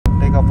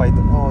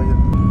ಆಯಿತು.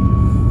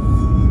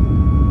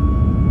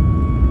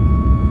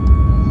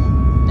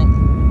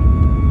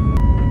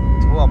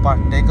 ಅಪ್ಪ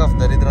take off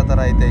ದರಿದ್ರ ಥರ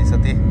ಐತೆ ಈ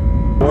ಸತಿ.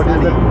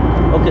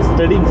 ಓಕೆ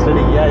ಸ್ಟಡಿಂಗ್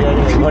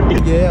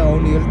ಒಟ್ಟಿಗೆ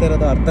ಅವ್ನು ಹೇಳ್ತಾ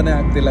ಇರೋದು ಅರ್ಥನೇ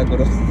ಆಗ್ತಿಲ್ಲ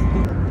ಗುರು.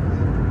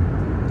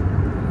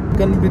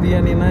 ಚಿಕನ್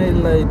ಬಿರಿಯಾನಿನ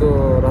ಇಲ್ಲ ಇದು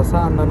ರಸ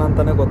ಅನ್ನನ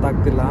ಅಂತಾನೆ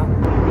ಗೊತ್ತಾಗ್ತಿಲ್ಲ.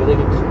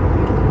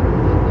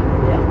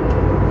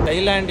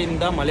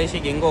 ಥೈಲ್ಯಾಂಡಿಂದ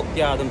ಮಲೇಷಿಯಾಗೆ ಹೆಂಗೆ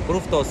ಹೋಗ್ತೀಯಾ ಅದನ್ನ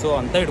ಪ್ರೂಫ್ ತೋರಿಸು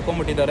ಅಂತ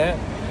ಹಿಡ್ಕೊಂಡ್ಬಿಟ್ಟಿದ್ದಾರೆ.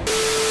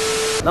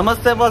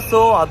 ನಮಸ್ತೆ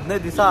ಬಸ್ಸು,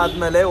 15 ದಿವಸ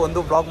ಆದಮೇಲೆ ಒಂದು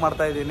ಬ್ಲಾಗ್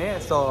ಮಾಡ್ತಾ ಇದ್ದೀನಿ.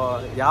 ಸೊ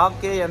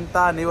ಯಾಕೆ ಅಂತ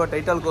ನೀವು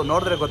ಟೈಟಲ್ಗೂ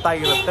ನೋಡಿದ್ರೆ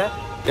ಗೊತ್ತಾಗಿರುತ್ತೆ.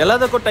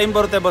 ಎಲ್ಲದಕ್ಕೂ ಟೈಮ್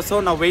ಬರುತ್ತೆ ಬಸ್ಸು,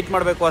 ನಾವು ವೆಯ್ಟ್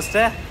ಮಾಡಬೇಕು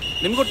ಅಷ್ಟೇ.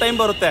 ನಿಮಗೂ ಟೈಮ್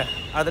ಬರುತ್ತೆ,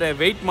 ಆದರೆ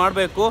ವೆಯ್ಟ್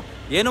ಮಾಡಬೇಕು.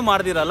 ಏನೂ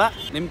ಮಾಡ್ದಿರಲ್ಲ,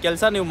 ನಿಮ್ಮ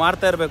ಕೆಲಸ ನೀವು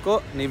ಮಾಡ್ತಾ ಇರಬೇಕು.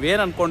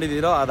 ನೀವೇನು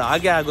ಅಂದ್ಕೊಂಡಿದ್ದೀರೋ ಅದು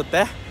ಹಾಗೇ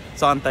ಆಗುತ್ತೆ.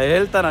 ಸೊ ಅಂತ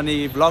ಹೇಳ್ತಾ ನಾನು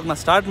ಈ ಬ್ಲಾಗ್ನ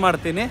ಸ್ಟಾರ್ಟ್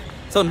ಮಾಡ್ತೀನಿ.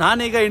 ಸೊ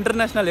ನಾನೀಗ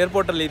ಇಂಟರ್ನ್ಯಾಷನಲ್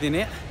ಏರ್ಪೋರ್ಟಲ್ಲಿ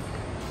ಇದ್ದೀನಿ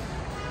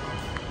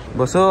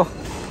bus.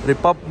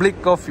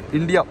 Republic of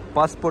India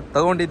passport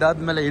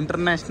ತೊಗೊಂಡಿದ್ದಾದಮೇಲೆ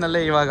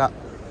ಇಂಟರ್ನ್ಯಾಷನಲ್ಲೇ ಇವಾಗ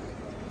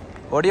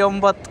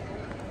 9.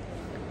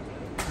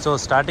 ಸೊ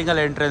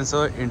ಸ್ಟಾರ್ಟಿಂಗಲ್ಲಿ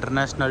ಎಂಟ್ರೆನ್ಸು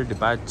ಇಂಟರ್ನ್ಯಾಷನಲ್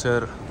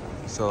ಡಿಪ್ಯಾಚರ್.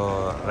 ಸೊ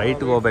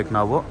ರೈಟ್ಗೆ ಹೋಗ್ಬೇಕು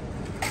ನಾವು,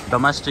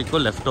 ಡೊಮೆಸ್ಟಿಕ್ಕು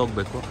ಲೆಫ್ಟ್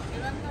ಹೋಗಬೇಕು.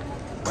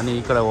 ಬನ್ನಿ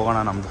ಈ ಕಡೆ ಹೋಗೋಣ.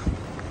 ನಮ್ಮದು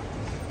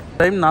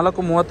ಟೈಮ್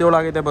 4:37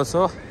 ಆಗಿದೆ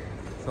ಬಸ್ಸು.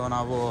 ಸೊ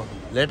ನಾವು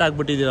ಲೇಟ್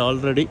ಆಗಿಬಿಟ್ಟಿದ್ದೀವಿ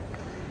ಆಲ್ರೆಡಿ.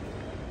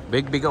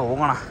 ಬೇಗ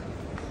ಹೋಗೋಣ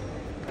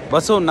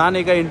ಬಸ್ಸು.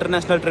 ನಾನೀಗ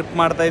ಇಂಟರ್ನ್ಯಾಷನಲ್ ಟ್ರಿಪ್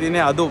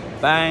ಮಾಡ್ತಾಯಿದ್ದೀನಿ, ಅದು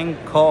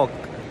ಬ್ಯಾಂಕಾಕ್.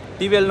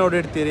 ಟಿ ವಿಯಲ್ಲಿ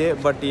ನೋಡಿರ್ತೀರಿ,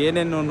 ಬಟ್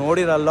ಏನೇನು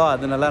ನೋಡಿರಲ್ಲೋ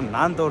ಅದನ್ನೆಲ್ಲ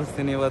ನಾನು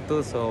ತೋರಿಸ್ತೀನಿ ಇವತ್ತು.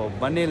 ಸೊ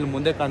ಬನ್ನಿ, ಇಲ್ಲಿ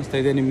ಮುಂದೆ ಕಾಣಿಸ್ತಾ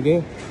ಇದೆ ನಿಮಗೆ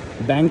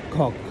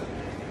ಬ್ಯಾಂಕಾಕ್.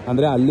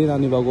 ಅಂದರೆ ಅಲ್ಲಿ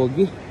ನಾನು ಇವಾಗ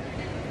ಹೋಗಿ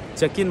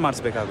ಚೆಕ್ ಇನ್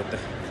ಮಾಡಿಸ್ಬೇಕಾಗುತ್ತೆ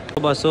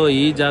ಬಸ್ಸು.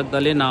 ಈ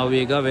ಜಾಗದಲ್ಲಿ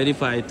ನಾವೀಗ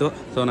ವೆರಿಫೈ ಆಯಿತು.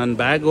 ಸೊ ನನ್ನ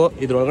ಬ್ಯಾಗು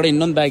ಇದ್ರೊಳಗಡೆ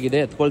ಇನ್ನೊಂದು ಬ್ಯಾಗ್ ಇದೆ,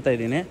 ಎತ್ಕೊಳ್ತಾ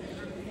ಇದ್ದೀನಿ.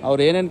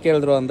 ಅವ್ರು ಏನೇನು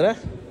ಕೇಳಿದ್ರು ಅಂದರೆ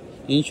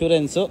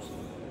ಇನ್ಶೂರೆನ್ಸು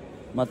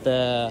ಮತ್ತು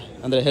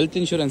ಅಂದರೆ ಹೆಲ್ತ್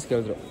ಇನ್ಶೂರೆನ್ಸ್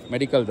ಕೇಳಿದ್ರು,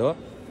 ಮೆಡಿಕಲ್ದು,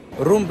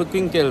 ರೂಮ್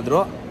ಬುಕ್ಕಿಂಗ್ ಕೇಳಿದ್ರು,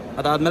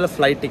 ಅದಾದಮೇಲೆ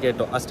ಫ್ಲೈಟ್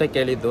ಟಿಕೆಟು ಅಷ್ಟೇ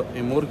ಕೇಳಿದ್ದು.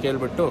 ಈ 3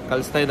 ಕೇಳಿಬಿಟ್ಟು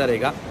ಕಳಿಸ್ತಾ ಇದ್ದಾರೆ.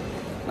 ಈಗ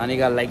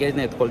ನಾನೀಗ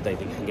ಲಗೇಜ್ನ ಎತ್ಕೊಳ್ತಾ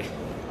ಇದ್ದೀನಿ. ಹಾಗೆ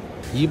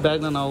ಈ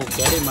ಬ್ಯಾಗ್ನ ನಾವು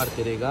ಕ್ಯಾರಿ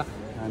ಮಾಡ್ತೀರಿ ಈಗ,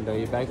 ಆ್ಯಂಡ್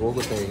ಈ ಬ್ಯಾಗ್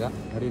ಹೋಗುತ್ತೆ ಈಗ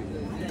ನೋಡಿ.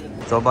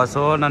 ಸೊ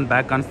ಬಸ್ಸು ನನ್ನ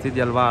ಬ್ಯಾಗ್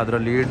ಕಾಣಿಸ್ತಿದ್ಯಲ್ವಾ,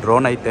 ಅದರಲ್ಲಿ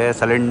ಡ್ರೋನ್ ಐತೆ,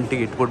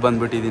 ಸೈಲೆಂಟಿಗೆ ಇಟ್ಬಿಟ್ಟು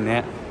ಬಂದುಬಿಟ್ಟಿದ್ದೀನಿ.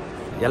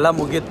 ಎಲ್ಲ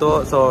ಮುಗೀತು.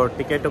 ಸೊ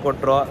ಟಿಕೆಟು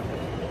ಕೊಟ್ಟರು,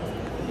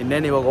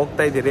 ಇನ್ನೇನು ಇವಾಗ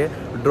ಹೋಗ್ತಾ ಇದ್ದೀರಿ.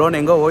 ಡ್ರೋನ್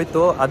ಹೆಂಗೋ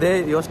ಹೋಯ್ತು, ಅದೇ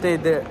ಯೋಚನೆ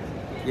ಇದೆ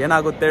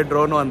ಏನಾಗುತ್ತೆ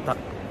ಡ್ರೋನು ಅಂತ.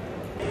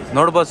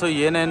 ನೋಡಿ ಬಸ್ಸು,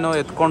 ಏನೇನು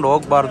ಎತ್ಕೊಂಡು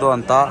ಹೋಗ್ಬಾರ್ದು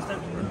ಅಂತ.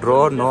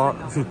 ಡ್ರೋನು,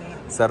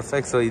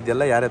 ಸರ್ಫೆಕ್ಸು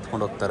ಇದೆಲ್ಲ ಯಾರು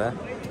ಎತ್ಕೊಂಡು ಹೋಗ್ತಾರೆ.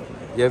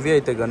 ಹೆವಿ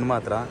ಐತೆ ಗನ್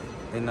ಮಾತ್ರ.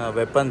 ಇನ್ನು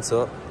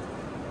ವೆಪನ್ಸು.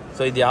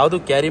 ಸೊ ಇದು ಯಾವುದು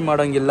ಕ್ಯಾರಿ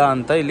ಮಾಡೋಂಗಿಲ್ಲ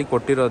ಅಂತ ಇಲ್ಲಿ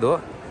ಕೊಟ್ಟಿರೋದು.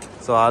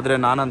 ಸೊ ಆದರೆ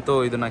ನಾನಂತೂ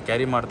ಇದನ್ನು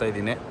ಕ್ಯಾರಿ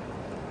ಮಾಡ್ತಾಯಿದ್ದೀನಿ.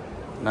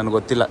 ನನಗೆ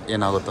ಗೊತ್ತಿಲ್ಲ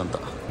ಏನಾಗುತ್ತಂತ.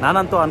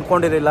 ನಾನಂತೂ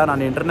ಅಂದ್ಕೊಂಡಿರಲಿಲ್ಲ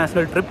ನಾನು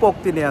ಇಂಟರ್ನ್ಯಾಷನಲ್ ಟ್ರಿಪ್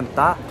ಹೋಗ್ತೀನಿ ಅಂತ.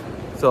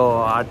 ಸೊ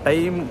ಆ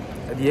ಟೈಮ್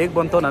ಅದು ಹೇಗೆ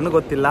ಬಂತೋ ನನಗೆ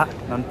ಗೊತ್ತಿಲ್ಲ.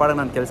 ನನ್ನ ಪಾಡಿಗೆ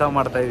ನಾನು ಕೆಲಸ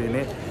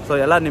ಮಾಡ್ತಾಯಿದ್ದೀನಿ. ಸೊ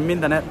ಎಲ್ಲ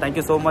ನಿಮ್ಮಿಂದನೇ ಥ್ಯಾಂಕ್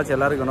ಯು ಸೋ ಮಚ್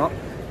ಎಲ್ಲರಿಗೂ.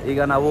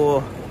 ಈಗ ನಾವು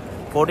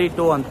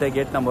 42 ಅಂತೆ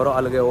ಗೇಟ್ ನಂಬರು,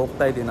 ಅಲ್ಲಿಗೆ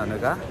ಹೋಗ್ತಾ ಇದ್ದೀನಿ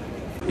ನನಗ.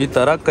 ಈ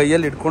ಥರ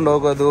ಕೈಯಲ್ಲಿ ಇಟ್ಕೊಂಡು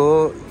ಹೋಗೋದು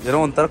ಏನೋ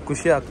ಒಂಥರ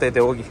ಖುಷಿ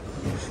ಆಗ್ತೈತೆ ಹೋಗಿ.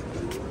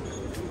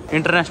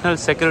 International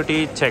security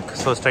check.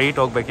 So straight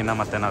ಹೋಗ್ಬೇಕಿನ್ನ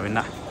ಮತ್ತೆ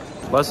ನಾವಿನ್ನು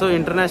ಬಸ್ಸು.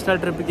 ಇಂಟರ್ನ್ಯಾಷನಲ್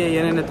ಟ್ರಿಪ್ಗೆ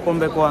ಏನೇನು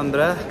ಎತ್ಕೊಬೇಕು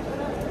ಅಂದರೆ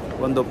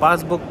ಒಂದು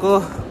ಪಾಸ್ಬುಕ್ಕು,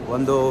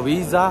 ಒಂದು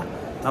ವೀಸಾ.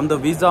 ನಮ್ಮದು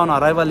ವೀಸಾ ಆನ್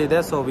ಅರೈವಲ್ ಇದೆ.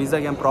 ಸೊ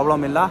ವೀಸಾಗೆ ಏನು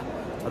ಪ್ರಾಬ್ಲಮ್ ಇಲ್ಲ.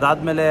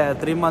 ಅದಾದಮೇಲೆ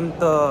 3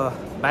 month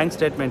bank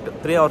statement,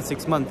 3 or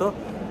 6 month.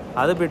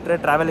 ಅದು ಬಿಟ್ಟರೆ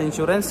ಟ್ರಾವೆಲ್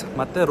ಇನ್ಶೂರೆನ್ಸ್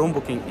ಮತ್ತು ರೂಮ್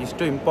ಬುಕ್ಕಿಂಗ್,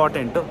 ಇಷ್ಟು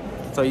ಇಂಪಾರ್ಟೆಂಟು.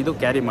 ಸೊ ಇದು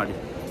ಕ್ಯಾರಿ ಮಾಡಿ.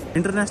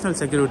 ಇಂಟರ್ನ್ಯಾಷನಲ್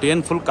ಸೆಕ್ಯೂರಿಟಿ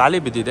ಏನು ಫುಲ್ ಖಾಲಿ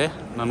ಬಿದ್ದಿದೆ,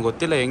 ನನಗೆ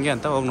ಗೊತ್ತಿಲ್ಲ ಹೆಂಗೆ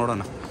ಅಂತ, ಹೋಗಿ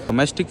ನೋಡೋಣ.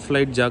 ಡೊಮೆಸ್ಟಿಕ್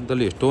ಫ್ಲೈಟ್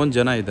ಜಾಗದಲ್ಲಿ ಎಷ್ಟೊಂದು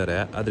ಜನ ಇದ್ದಾರೆ,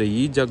 ಆದರೆ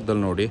ಈ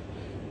ಜಾಗದಲ್ಲಿ ನೋಡಿ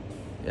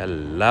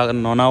ಎಲ್ಲ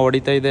ನೊಣ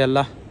ಹೊಡಿತಾ ಇದೆ ಎಲ್ಲ.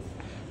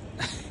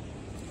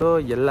 ಸೊ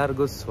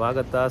ಎಲ್ಲರಿಗೂ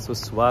ಸ್ವಾಗತ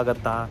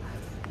ಸುಸ್ವಾಗತ.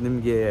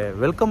 ನಿಮಗೆ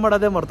ವೆಲ್ಕಮ್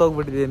ಮಾಡೋದೇ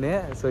ಮರ್ತೋಗ್ಬಿಟ್ಟಿದ್ದೀನಿ.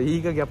 ಸೊ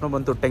ಈಗ ಜ್ಞಾಪನ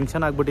ಬಂತು,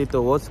 ಟೆನ್ಷನ್ ಆಗಿಬಿಟ್ಟಿತ್ತು.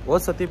 ಹೋದ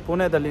ಸತಿ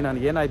ಪುಣೆದಲ್ಲಿ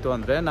ನನಗೇನಾಯಿತು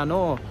ಅಂದರೆ, ನಾನು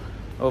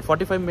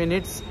 45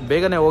 ಮಿನಿಟ್ಸ್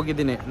ಬೇಗನೆ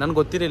ಹೋಗಿದ್ದೀನಿ. ನನಗೆ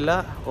ಗೊತ್ತಿರಲಿಲ್ಲ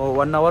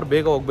 1 hour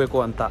ಬೇಗ ಹೋಗಬೇಕು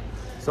ಅಂತ.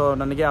 ಸೊ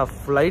ನನಗೆ ಆ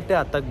ಫ್ಲೈಟೇ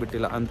ಹತ್ತಕ್ಕೆ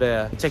ಬಿಟ್ಟಿಲ್ಲ, ಅಂದರೆ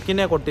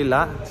ಚೆಕ್ಕಿನೇ ಕೊಟ್ಟಿಲ್ಲ.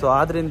 ಸೊ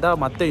ಆದ್ದರಿಂದ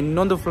ಮತ್ತೆ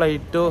ಇನ್ನೊಂದು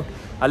ಫ್ಲೈಟು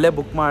ಅಲ್ಲೇ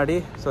ಬುಕ್ ಮಾಡಿ,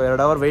 ಸೊ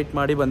 2 hour ವೆಯ್ಟ್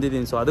ಮಾಡಿ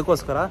ಬಂದಿದ್ದೀನಿ. ಸೊ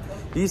ಅದಕ್ಕೋಸ್ಕರ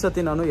ಈ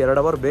ಸತಿ ನಾನು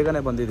 2 hour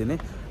ಬೇಗನೆ ಬಂದಿದ್ದೀನಿ.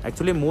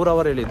 ಆ್ಯಕ್ಚುಲಿ 3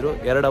 hour ಹೇಳಿದರು,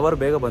 2 hour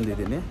ಬೇಗ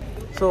ಬಂದಿದ್ದೀನಿ.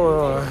 ಸೊ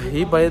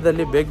ಈ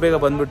ಭಯದಲ್ಲಿ ಬೇಗ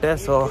ಬಂದುಬಿಟ್ಟೆ.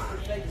 ಸೊ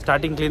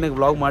ಸ್ಟಾರ್ಟಿಂಗ್ ಕ್ಲೀನಾಗಿ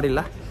ವ್ಲಾಗ್ ಮಾಡಿಲ್ಲ.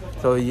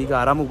 ಸೊ ಈಗ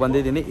ಆರಾಮಾಗಿ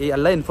ಬಂದಿದ್ದೀನಿ. ಈ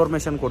ಎಲ್ಲ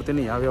ಇನ್ಫಾರ್ಮೇಷನ್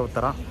ಕೊಡ್ತೀನಿ, ಯಾವ್ಯಾವ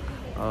ಥರ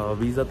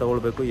ವೀಸಾ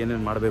ತೊಗೊಳ್ಬೇಕು,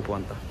 ಏನೇನು ಮಾಡಬೇಕು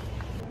ಅಂತ.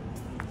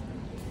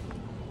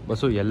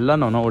 ಬಸ್ಸು ಎಲ್ಲ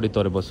ನೊಣ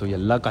ಹೊಡಿತವ್ರೆ ಬಸ್ಸು,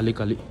 ಎಲ್ಲ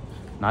ಖಾಲಿ.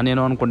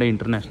 ನಾನೇನೋ ಅಂದ್ಕೊಂಡೆ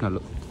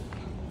ಇಂಟರ್ನ್ಯಾಷನಲ್ಲು.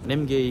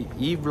 ನಿಮಗೆ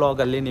ಈ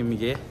ವ್ಲಾಗಲ್ಲಿ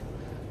ನಿಮಗೆ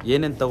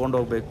ಏನೇನು ತೊಗೊಂಡು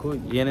ಹೋಗಬೇಕು,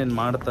 ಏನೇನು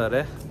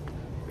ಮಾಡ್ತಾರೆ,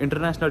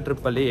 ಇಂಟರ್ನ್ಯಾಷನಲ್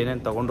ಟ್ರಿಪ್ಪಲ್ಲಿ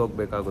ಏನೇನು ತೊಗೊಂಡು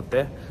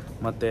ಹೋಗಬೇಕಾಗುತ್ತೆ,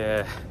 ಮತ್ತು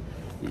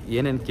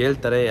ಏನೇನು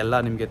ಕೇಳ್ತಾರೆ ಎಲ್ಲ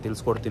ನಿಮಗೆ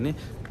ತಿಳಿಸ್ಕೊಡ್ತೀನಿ.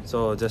 ಸೊ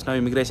ಜಸ್ಟ್ ನಾವು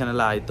ಇಮಿಗ್ರೇಷನ್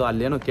ಎಲ್ಲ ಆಯಿತು,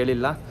 ಅಲ್ಲೇನೂ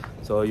ಕೇಳಿಲ್ಲ.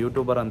 ಸೊ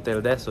ಯೂಟ್ಯೂಬರ್ ಅಂತ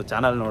ಹೇಳಿದೆ. ಸೊ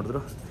ಚಾನಲ್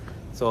ನೋಡಿದ್ರು,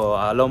 ಸೊ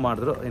ಅಲೋ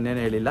ಮಾಡಿದ್ರು,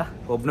 ಇನ್ನೇನು ಹೇಳಿಲ್ಲ.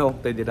 ಒಬ್ಬನೇ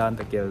ಹೋಗ್ತಾಯಿದ್ದೀರಾ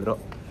ಅಂತ ಕೇಳಿದ್ರು,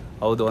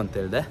 ಹೌದು ಅಂತ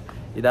ಹೇಳಿದೆ.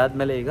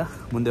 ಇದಾದಮೇಲೆ ಈಗ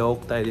ಮುಂದೆ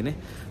ಹೋಗ್ತಾ ಇದ್ದೀನಿ.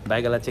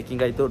 ಬ್ಯಾಗೆಲ್ಲ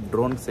ಚೆಕ್ಕಿಂಗ್ ಆಯಿತು,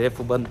 ಡ್ರೋನ್ ಸೇಫ್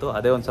ಬಂತು,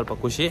 ಅದೇ ಒಂದು ಸ್ವಲ್ಪ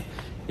ಖುಷಿ.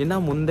 ಇನ್ನು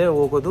ಮುಂದೆ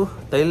ಹೋಗೋದು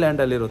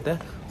ಥೈಲ್ಯಾಂಡಲ್ಲಿರುತ್ತೆ.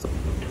 ಸೊ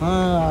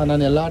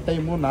ನಾನು ಎಲ್ಲ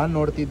ಟೈಮು ನಾನು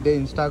ನೋಡ್ತಿದ್ದೆ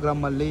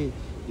ಇನ್ಸ್ಟಾಗ್ರಾಮಲ್ಲಿ.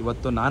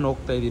 ಇವತ್ತು ನಾನು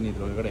ಹೋಗ್ತಾ ಇದ್ದೀನಿ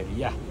ಇದ್ರೊಳಗಡೆ.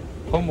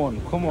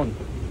 ಖಮೋನ್.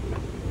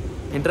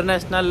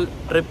 ಇಂಟರ್ನ್ಯಾಷನಲ್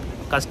ಟ್ರಿಪ್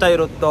ಕಷ್ಟ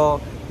ಇರುತ್ತೋ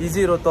ಈಸಿ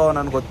ಇರುತ್ತೋ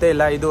ನನಗೆ ಗೊತ್ತೇ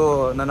ಇಲ್ಲ. ಇದು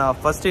ನನ್ನ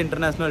ಫಸ್ಟ್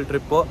ಇಂಟರ್ನ್ಯಾಷನಲ್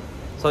ಟ್ರಿಪ್ಪು.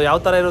 ಸೊ ಯಾವ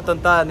ಥರ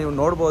ಇರುತ್ತಂತ ನೀವು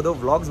ನೋಡ್ಬೋದು,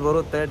 ವ್ಲಾಗ್ಸ್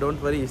ಬರುತ್ತೆ,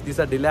 ಡೋಂಟ್ ವರಿ. ಇಷ್ಟು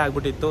ದಿವಸ ಡಿಲೇ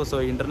ಆಗಿಬಿಟ್ಟಿತ್ತು, ಸೊ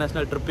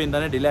ಇಂಟರ್ನ್ಯಾಷನಲ್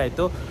ಟ್ರಿಪ್ಪಿಂದನೇ ಡಿಲೇ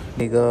ಆಯಿತು.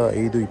 ಈಗ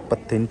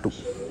 5:28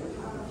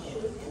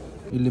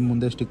 ಇಲ್ಲಿ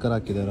ಮುಂದೆ ಸ್ಟಿಕ್ಕರ್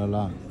ಹಾಕಿದಾರಲ್ಲ,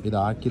 ಇದು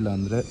ಹಾಕಿಲ್ಲ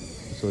ಅಂದರೆ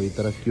ಸೊ ಈ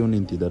ಥರ ಕ್ಯೂ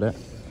ನಿಂತಿದ್ದಾರೆ.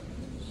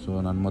 ಸೊ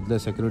ನಾನು ಮೊದಲೇ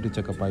ಸೆಕ್ಯೂರಿಟಿ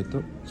ಚೆಕಪ್ ಆಯಿತು,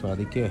 ಸೊ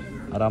ಅದಕ್ಕೆ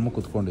ಆರಾಮಾಗಿ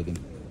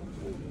ಕೂತ್ಕೊಂಡಿದ್ದೀನಿ.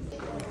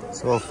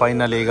 ಸೊ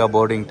ಫೈನಲಿ ಈಗ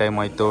ಬೋರ್ಡಿಂಗ್ ಟೈಮ್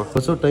ಆಯಿತು.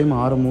 ಬಸ್ಸು ಟೈಮ್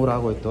 6:03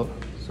 ಆಗೋಯ್ತು.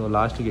 ಸೊ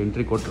ಲಾಸ್ಟಿಗೆ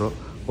ಎಂಟ್ರಿ ಕೊಟ್ಟರು,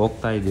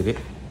 ಹೋಗ್ತಾ ಇದ್ದೀರಿ.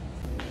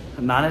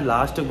 ನಾನೇ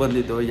ಲಾಸ್ಟಿಗೆ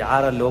ಬಂದಿದ್ದು,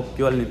 ಯಾರಲ್ಲಿ ಹೋಗಿ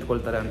ಕ್ಯೂ ಅಲ್ಲಿ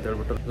ನಿಂತ್ಕೊಳ್ತಾರೆ ಅಂತ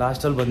ಹೇಳ್ಬಿಟ್ಟು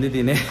ಲಾಸ್ಟಲ್ಲಿ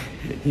ಬಂದಿದ್ದೀನಿ.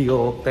 ಈಗ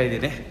ಹೋಗ್ತಾ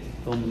ಇದ್ದೀನಿ.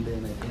 ಸೊ ಮುಂದೆ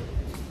ಏನಾಯಿತು,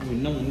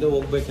 ಇನ್ನೂ ಮುಂದೆ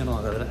ಹೋಗ್ಬೇಕೇನೋ.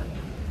 ಹಾಗಾದರೆ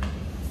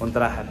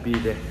ಒಂಥರ ಹ್ಯಾಪಿ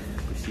ಇದೆ,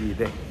 ಖುಷಿ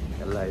ಇದೆ,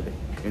 ಎಲ್ಲ ಇದೆ.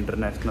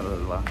 ಇಂಟರ್ನ್ಯಾಷನಲ್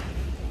ಅಲ್ವಾ.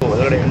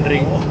 ಒಳಗಡೆ ಎಂಟ್ರಿ.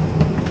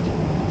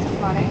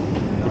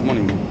 Good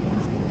morning.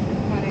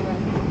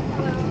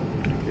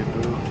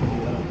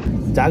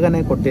 ಜಾಗನೇ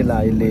ಕೊಟ್ಟಿಲ್ಲ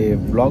ಇಲ್ಲಿ,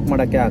 ಬ್ಲಾಗ್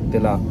ಮಾಡೋಕ್ಕೆ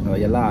ಆಗ್ತಿಲ್ಲ,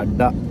 ಎಲ್ಲ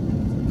ಅಡ್ಡ.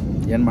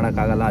 ಏನು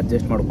ಮಾಡೋಕ್ಕಾಗಲ್ಲ,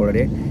 ಅಡ್ಜಸ್ಟ್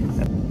ಮಾಡ್ಕೊಳ್ಳಿ.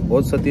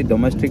 ಹೋದ ಸತಿ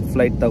ಡೊಮೆಸ್ಟಿಕ್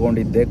ಫ್ಲೈಟ್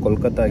ತೊಗೊಂಡಿದ್ದೆ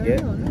ಕೋಲ್ಕತ್ತಾಗೆ.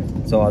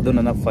 ಸೊ ಅದು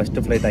ನನ್ನ ಫಸ್ಟ್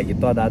ಫ್ಲೈಟ್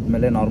ಆಗಿತ್ತು.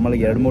 ಅದಾದಮೇಲೆ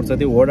ನಾರ್ಮಲಾಗಿ 2-3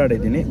 ಸತಿ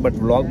ಓಡಾಡಿದ್ದೀನಿ, ಬಟ್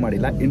ವ್ಲಾಗ್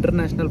ಮಾಡಿಲ್ಲ.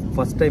 ಇಂಟರ್ನ್ಯಾಷನಲ್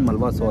ಫಸ್ಟ್ ಟೈಮ್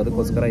ಅಲ್ವಾ, ಸೊ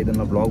ಅದಕ್ಕೋಸ್ಕರ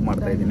ಇದನ್ನು ವ್ಲಾಗ್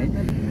ಮಾಡ್ತಾಯಿದ್ದೀನಿ.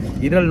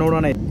 ಇದರಲ್ಲಿ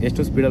ನೋಡೋಣ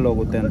ಎಷ್ಟು ಸ್ಪೀಡಲ್ಲಿ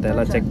ಹೋಗುತ್ತೆ ಅಂತ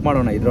ಎಲ್ಲ ಚೆಕ್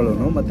ಮಾಡೋಣ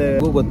ಇದರಲ್ಲೂ. ಮತ್ತು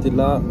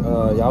ಗೊತ್ತಿಲ್ಲ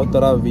ಯಾವ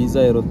ಥರ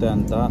ವೀಸಾ ಇರುತ್ತೆ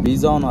ಅಂತ.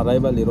 ವೀಸಾ ಆನ್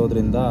ಅರೈವಲ್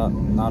ಇರೋದ್ರಿಂದ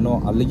ನಾನು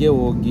ಅಲ್ಲಿಗೆ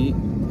ಹೋಗಿ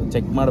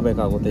ಚೆಕ್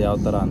ಮಾಡಬೇಕಾಗುತ್ತೆ ಯಾವ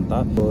ಥರ ಅಂತ.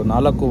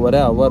 4.5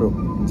 ಅವರ್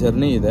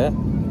ಜರ್ನಿ ಇದೆ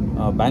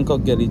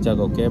ಬ್ಯಾಂಕಾಕ್ಗೆ ರೀಚ್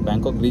ಆಗೋಕ್ಕೆ.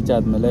 ಬ್ಯಾಂಕಾಕ್ ರೀಚ್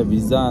ಆದಮೇಲೆ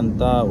ವೀಸಾ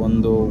ಅಂತ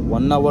ಒಂದು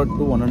 1 hour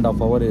to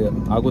 1.5 hour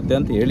ಆಗುತ್ತೆ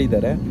ಅಂತ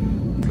ಹೇಳಿದ್ದಾರೆ.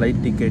 ಫ್ಲೈಟ್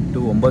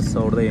ಟಿಕೆಟು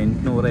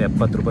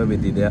 9,870 ರೂಪಾಯಿ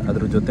ಬಿದ್ದಿದೆ.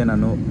 ಅದ್ರ ಜೊತೆ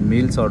ನಾನು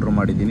ಮೀಲ್ಸ್ ಆರ್ಡ್ರ್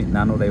ಮಾಡಿದ್ದೀನಿ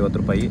 450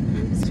 ರೂಪಾಯಿ.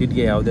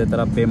 ಸೀಟ್ಗೆ ಯಾವುದೇ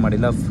ಥರ ಪೇ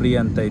ಮಾಡಿಲ್ಲ, ಫ್ರೀ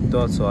ಅಂತ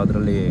ಇತ್ತು. ಸೊ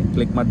ಅದರಲ್ಲಿ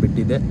ಕ್ಲಿಕ್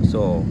ಮಾಡಿಬಿಟ್ಟಿದ್ದೆ. ಸೊ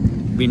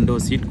ವಿಂಡೋ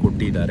ಸೀಟ್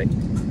ಕೊಟ್ಟಿದ್ದಾರೆ.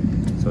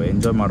 ಸೊ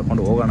ಎಂಜಾಯ್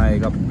ಮಾಡ್ಕೊಂಡು ಹೋಗೋಣ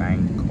ಈಗ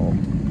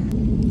ಬ್ಯಾಂಕಾಕ್.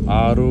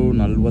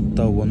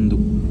 6:41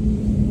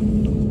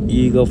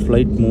 ಈಗ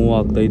ಫ್ಲೈಟ್ ಮೂವ್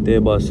ಆಗ್ತೈತೆ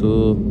ಬಾಸು.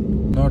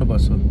 ನೋಡು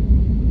ಬಾಸು,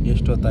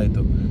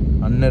 ಎಷ್ಟೊತ್ತಾಯಿತು?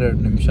 12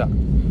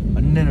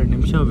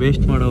 ನಿಮಿಷ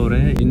ವೇಸ್ಟ್ ಮಾಡೋವ್ರೆ.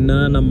 ಇನ್ನು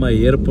ನಮ್ಮ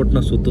ಏರ್ಪೋರ್ಟ್ನ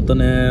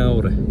ಸುತ್ತಾನೆ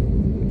ಅವ್ರೆ,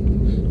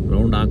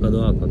 ರೌಂಡ್ ಹಾಕೋದು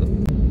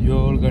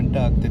 7 ಗಂಟೆ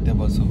ಆಗ್ತೈತೆ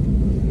ಬಸ್ಸು.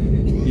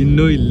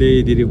 ಇನ್ನೂ ಇಲ್ಲೇ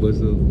ಇದ್ದೀರಿ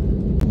ಬಸ್ಸು.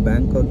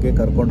 ಬ್ಯಾಂಕಾಕ್ಗೆ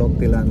ಕರ್ಕೊಂಡು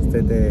ಹೋಗ್ತಿಲ್ಲ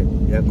ಅನಿಸ್ತೈತೆ,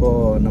 ಯಾಕೋ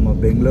ನಮ್ಮ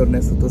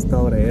ಬೆಂಗಳೂರನ್ನೇ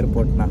ಸುತ್ತಿಸ್ತಾವ್ರೆ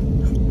ಏರ್ಪೋರ್ಟ್ನ.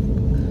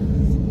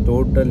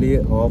 ಟೋಟಲಿ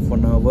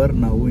 1/2 hour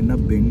ನಾವು ಇನ್ನು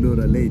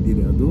ಬೆಂಗಳೂರಲ್ಲೇ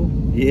ಇದ್ದೀರಿ. ಅದು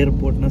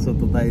ಏರ್ಪೋರ್ಟ್ನ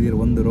ಸುತ್ತಾ ಇದ್ದೀರಿ.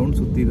 1 ರೌಂಡ್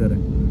ಸುತ್ತಿದ್ದಾರೆ.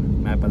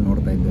 ಮ್ಯಾಪಲ್ಲಿ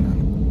ನೋಡ್ತಾ ಇದ್ದೆ ನಾನು.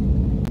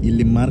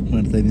 ಇಲ್ಲಿ ಮಾರ್ಕ್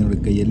ಮಾಡ್ತಾ ಇದ್ದೀನಿ ನೋಡಿ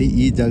ಕೈಯಲ್ಲಿ.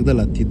 ಈ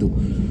ಜಾಗದಲ್ಲಿ ಹತ್ತಿದ್ದು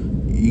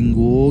ಹಿಂಗೆ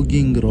ಹೋಗಿ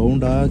ಹಿಂಗೆ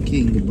ರೌಂಡ್ ಹಾಕಿ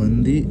ಹಿಂಗೆ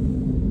ಬಂದು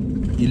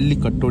ಇಲ್ಲಿ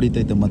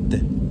ಕಟ್ಟೊಡಿತೈತೆ ಮತ್ತೆ.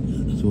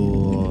 ಸೊ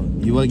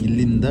ಇವಾಗ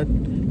ಇಲ್ಲಿಂದ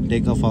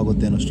ಟೇಕ್ ಆಫ್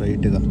ಆಗುತ್ತೇನೋ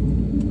ಸ್ಟ್ರೈಟ್ಗೆ.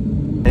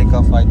 ಟೇಕ್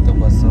ಆಫ್ ಆಯಿತು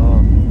ಬಸ್ಸು.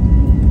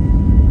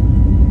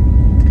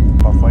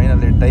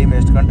 ಫೈನಲಿ ಟೈಮ್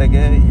ಎಷ್ಟು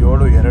ಗಂಟೆಗೆ?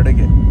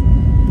 7:02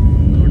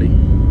 ನೋಡಿ.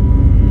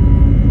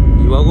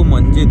 ಇವಾಗೂ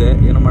ಮಂಜಿದೆ,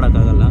 ಏನು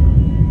ಮಾಡೋಕ್ಕಾಗಲ್ಲ.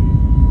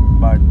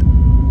 ಬಟ್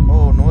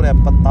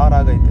 176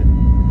 ಆಗೈತೆ.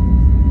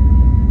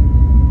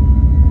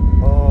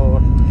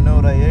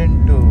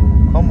 208.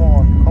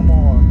 Come on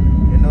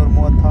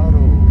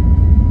 236.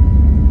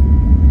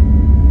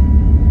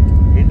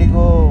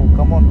 IndiGo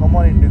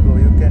come on IndiGo,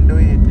 you can do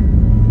it.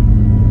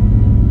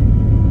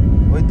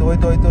 ಹೋಯ್ತು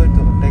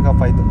ಟೇಕ್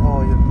ಆಫ್ ಆಯಿತು.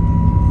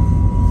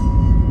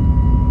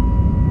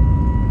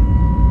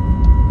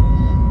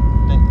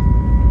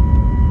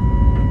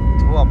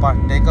 ಅಪ್ಪ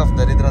ಟೇಕ್ ಆಫ್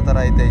ದರಿದ್ರ ಥರ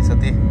ಐತೆ ಈ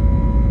ಸತಿ,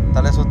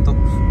 ತಲೆ ಸುತ್ತು.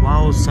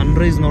 ವಾವ್,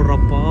 ಸನ್ರೈಸ್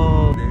ನೋಡ್ರಪ್ಪ.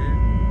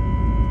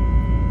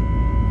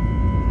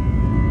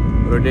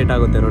 ರೊಟೇಟ್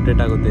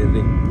ಆಗುತ್ತೆ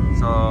ಇಲ್ಲಿ.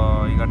 ಸೊ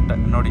ಈಗ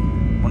ನೋಡಿ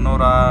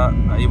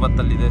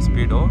 350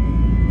 ಸ್ಪೀಡು.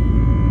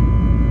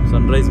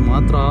 ಸನ್ರೈಸ್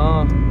ಮಾತ್ರ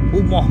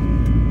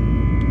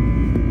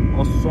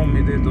awesome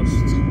ಇದೆ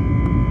ದೋಸ್ತ್.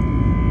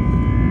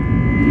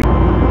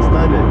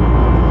 Started.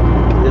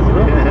 Yes,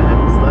 bro.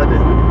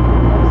 Started.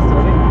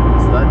 Study.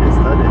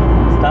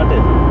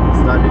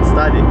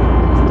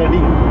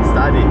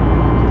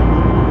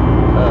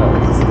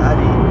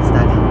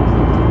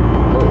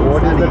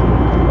 What is that?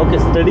 Okay,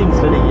 studying.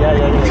 Yeah.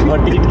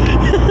 Got it.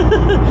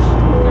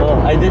 Oh,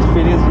 I just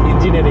finished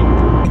engineering.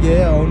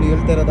 ಅವ್ನು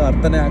ಹೇಳ್ತಾ ಇರೋದು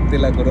ಅರ್ಥನೇ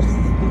ಆಗ್ತಿಲ್ಲ ಗುರು.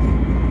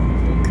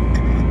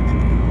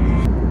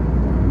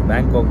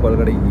 ಬ್ಯಾಂಕಾಕ್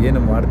ಒಳಗಡೆ ಏನು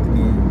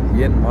ಮಾಡ್ತೀನಿ,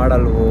 ಏನು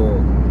ಮಾಡಲ್ವೋ,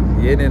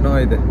 ಏನೇನೋ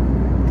ಇದೆ.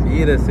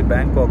 ಸೀರಿಯಸ್ಲಿ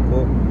ಬ್ಯಾಂಕಾಕು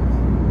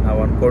ನಾವು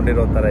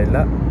ಅಂದ್ಕೊಂಡಿರೋ ಥರ ಇಲ್ಲ.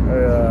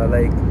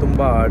 ಲೈಕ್ ತುಂಬ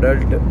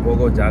ಅಡಲ್ಟ್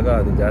ಹೋಗೋ ಜಾಗ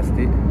ಅದು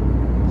ಜಾಸ್ತಿ.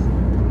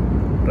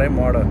 ಟ್ರೈ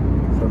ಮಾಡೋ.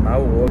 ಸೊ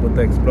ನಾವು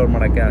ಹೋಗುತ್ತೆ ಎಕ್ಸ್ಪ್ಲೋರ್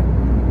ಮಾಡೋಕ್ಕೆ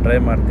ಟ್ರೈ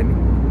ಮಾಡ್ತೀನಿ.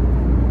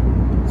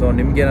 ಸೊ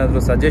ನಿಮ್ಗೇನಾದರೂ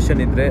ಸಜೆಷನ್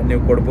ಇದ್ದರೆ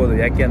ನೀವು ಕೊಡ್ಬೋದು.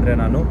 ಯಾಕೆ ಅಂದರೆ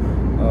ನಾನು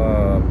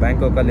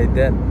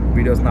ಬ್ಯಾಂಕಾಕಲ್ಲಿದ್ದೆ,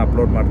 ವೀಡಿಯೋಸ್ನ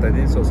ಅಪ್ಲೋಡ್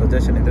ಮಾಡ್ತಾಯಿದ್ದೀನಿ. ಸೊ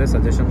ಸಜೆಷನ್ ಇದ್ದರೆ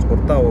ಸಜೆಷನ್ಸ್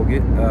ಕೊಡ್ತಾ ಹೋಗಿ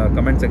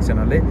ಕಮೆಂಟ್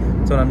ಸೆಕ್ಷನಲ್ಲಿ.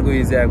 ಸೊ ನನಗೂ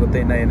ಈಸಿ ಆಗುತ್ತೆ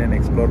ಇನ್ನು ಏನೇನು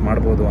ಎಕ್ಸ್ಪ್ಲೋರ್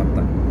ಮಾಡ್ಬೋದು ಅಂತ.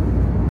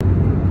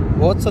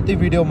 ಹೋದ ಸತಿ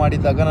ವೀಡಿಯೋ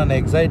ಮಾಡಿದ್ದಾಗ ನಾನು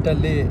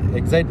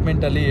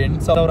ಎಕ್ಸೈಟ್ಮೆಂಟಲ್ಲಿ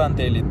 8,000 ಅಂತ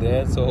ಹೇಳಿದ್ದೆ.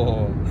 ಸೊ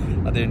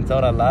ಅದು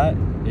 8,000 ಅಲ್ಲ,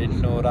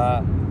 800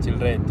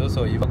 ಚಿಲ್ಲರೆ ಇತ್ತು. ಸೊ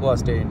ಇವಾಗೂ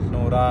ಅಷ್ಟೇ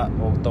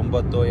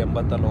 890,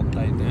 80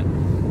 ಹೋಗ್ತಾ ಇದೆ.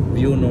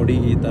 ವ್ಯೂ ನೋಡಿ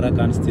ಈ ಥರ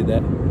ಕಾಣಿಸ್ತಿದೆ.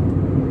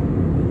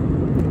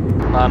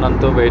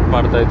 ನಾನಂತೂ ವೆಯ್ಟ್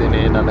ಮಾಡ್ತಾ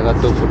ಇದ್ದೀನಿ.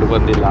 ನನಗಂತೂ ಫುಡ್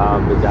ಬಂದಿಲ್ಲ,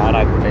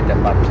 ಬೇಜಾರಾಗ್ಬಿಟ್ಟೈತೆ.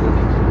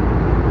 ಬಾಚೂರಿ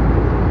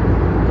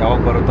ಯಾವಾಗ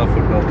ಬರುತ್ತಾ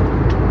ಫುಡ್ಡು?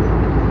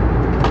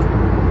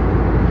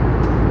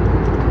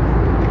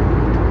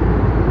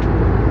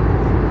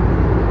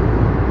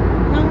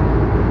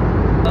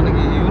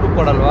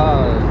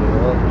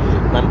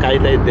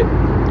 ಕಾಯ್ತಾ ಇದ್ದೆ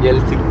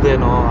ಎಲ್ಲಿ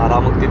ಸಿಗ್ತೇನೋ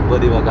ಆರಾಮಾಗಿ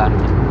ತಿನ್ಬೋದು ಇವಾಗ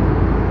ಅಂತ.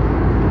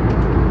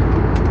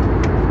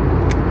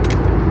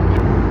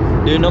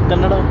 ನೋ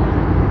ಕನ್ನಡ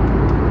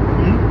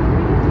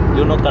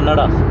ನೋ ಕನ್ನಡ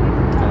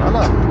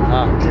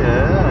ಹಾಂ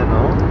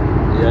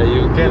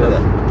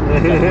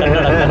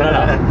ಕನ್ನಡ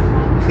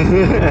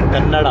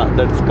ಕನ್ನಡ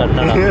ದಟ್ಸ್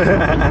ಕನ್ನಡ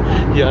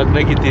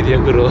ಯಾಕನಾಗಿದ್ದೀರಿಯ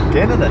ಗುರು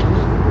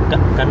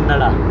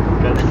ಕನ್ನಡ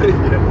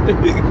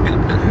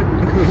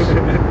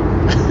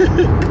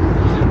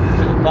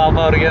ಪಾಪ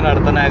ಅವ್ರಿಗೇನು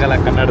ಅರ್ಥನೇ ಆಗಲ್ಲ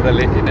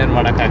ಕನ್ನಡದಲ್ಲಿ, ಇನ್ನೇನು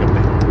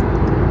ಮಾಡೋಕ್ಕಾಗುತ್ತೆ.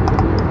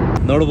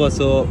 ನೋಡು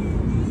ಬಸ್ಸು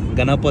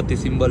ಗಣಪತಿ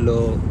ಸಿಂಬಲ್ಲು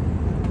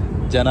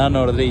ಜನ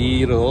ನೋಡಿದ್ರೆ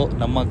ಹೀರೋ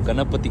ನಮ್ಮ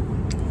Ganapati.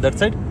 That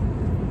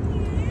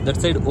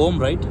side ohm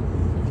right.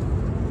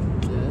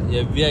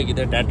 Heavy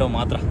ಆಗಿದೆ ಟ್ಯಾಟೋ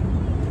ಮಾತ್ರ.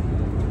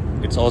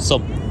 It's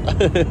awesome.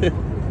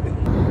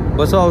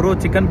 ಬಸ್ಸು ಅವರು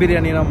ಚಿಕನ್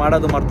ಬಿರಿಯಾನಿನ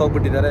ಮಾಡೋದು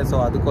ಮರ್ತೋಗ್ಬಿಟ್ಟಿದ್ದಾರೆ. ಸೊ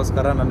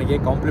ಅದಕ್ಕೋಸ್ಕರ ನನಗೆ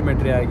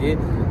ಕಾಂಪ್ಲಿಮೆಂಟ್ರಿ ಆಗಿ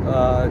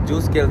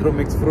ಜ್ಯೂಸ್ ಕೇಳಿದ್ರು,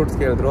 ಮಿಕ್ಸ್ ಫ್ರೂಟ್ಸ್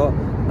ಕೇಳಿದ್ರು.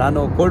 ನಾನು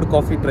ಕೋಲ್ಡ್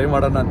ಕಾಫಿ ಟ್ರೈ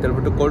ಮಾಡೋಣ ಅಂತ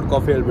ಹೇಳ್ಬಿಟ್ಟು ಕೋಲ್ಡ್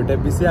ಕಾಫಿ ಹೇಳ್ಬಿಟ್ಟೆ.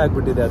 ಬಿಸಿ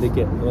ಆಗಿಬಿಟ್ಟಿದೆ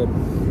ಅದಕ್ಕೆ.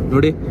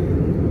 ನೋಡಿ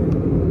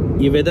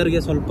ಈ ವೆದರ್ಗೆ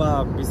ಸ್ವಲ್ಪ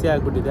ಬಿಸಿ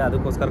ಆಗಿಬಿಟ್ಟಿದೆ,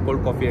 ಅದಕ್ಕೋಸ್ಕರ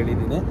ಕೋಲ್ಡ್ ಕಾಫಿ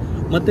ಹೇಳಿದ್ದೀನಿ.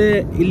 ಮತ್ತು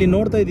ಇಲ್ಲಿ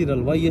ನೋಡ್ತಾ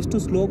ಇದ್ದೀರಲ್ವ ಎಷ್ಟು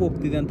ಸ್ಲೋಗಿ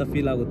ಹೋಗ್ತಿದೆ ಅಂತ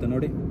ಫೀಲ್ ಆಗುತ್ತೆ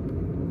ನೋಡಿ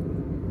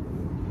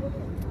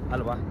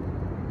ಅಲ್ವಾ.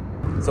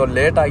 ಸೊ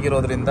ಲೇಟ್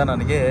ಆಗಿರೋದ್ರಿಂದ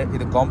ನನಗೆ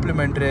ಇದು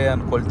ಕಾಂಪ್ಲಿಮೆಂಟ್ರಿ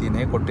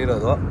ಅಂದ್ಕೊಳ್ತೀನಿ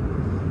ಕೊಟ್ಟಿರೋದು.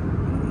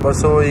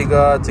 ಬಸ್ಸು ಈಗ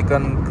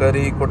ಚಿಕನ್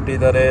ಕರಿ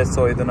ಕೊಟ್ಟಿದ್ದಾರೆ.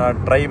 ಸೊ ಇದನ್ನು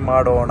ಟ್ರೈ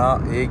ಮಾಡೋಣ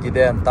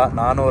ಹೇಗಿದೆ ಅಂತ.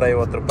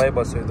 450 ರೂಪಾಯಿ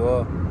ಬಸ್ಸು ಇದು.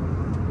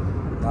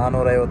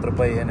 450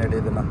 ರೂಪಾಯಿ ಏನು ಹೇಳಿ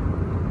ಇದನ್ನು.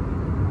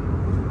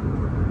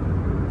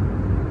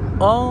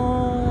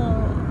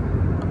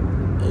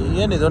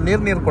 ಏನಿದು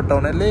ನೀರು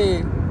ಕೊಟ್ಟವನಲ್ಲಿ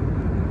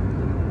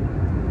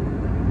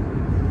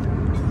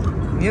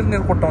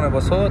ನೀರು ಕೊಟ್ಟವನೆ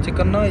ಬಸ್ಸು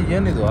ಚಿಕನ್ನ.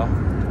 ಏನಿದು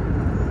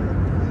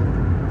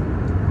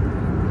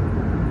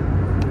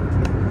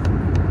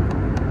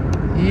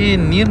ಈ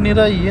ನೀರ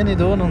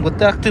ಏನಿದು ನಂಗೆ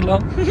ಗೊತ್ತೇ ಆಗ್ತಿಲ್ಲ.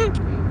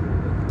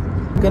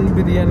 ಚಿಕನ್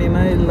ಬಿರಿಯಾನಿನ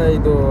ಇಲ್ಲ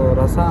ಇದು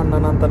ರಸ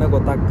ಅನ್ನನ ಅಂತಾನೆ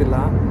ಗೊತ್ತಾಗ್ತಿಲ್ಲ.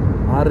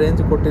 ಆ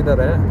ರೇಂಜ್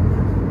ಕೊಟ್ಟಿದ್ದಾರೆ.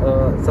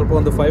 ಸ್ವಲ್ಪ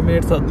ಒಂದು 5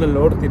 ಮಿನಿಟ್ಸ್ ಆದ್ಮೇಲೆ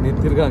ನೋಡ್ತೀನಿ.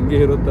 ತಿರ್ಗಾ ಹಂಗೆ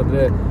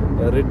ಇರುತ್ತಂದರೆ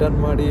ರಿಟರ್ನ್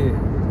ಮಾಡಿ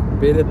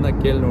ಬೇರೆದನ್ನ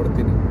ಕೇಳಿ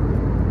ನೋಡ್ತೀನಿ.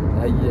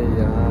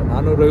 ಅಯ್ಯಯ್ಯ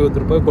 450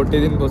 ರೂಪಾಯಿ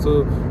ಕೊಟ್ಟಿದ್ದೀನಿ ಬಸ್ಸು.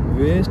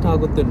 ವೇಸ್ಟ್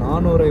ಆಗುತ್ತೆ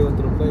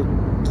 450 ರೂಪಾಯಿ.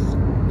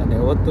 ನಾನು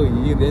ಯಾವತ್ತೂ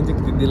ಈ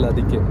ರೇಂಜಿಗೆ ತಿಂದಿಲ್ಲ.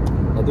 ಅದಕ್ಕೆ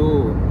ಅದು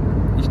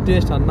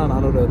ಇಷ್ಟೇಷ್ಟು ಅನ್ನ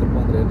 450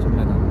 ರೂಪಾಯಿ ಅಂದರೆ ಏನು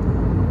ಸುಮ್ಮನೆ ನಾನು.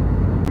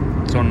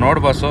 ಸೊ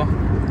ನೋಡಿ ಬಸ್ಸು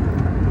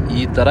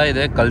ಈ ಥರ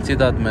ಇದೆ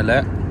ಕಲಿಸಿದಾದ್ಮೇಲೆ.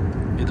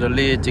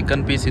 ಇದರಲ್ಲಿ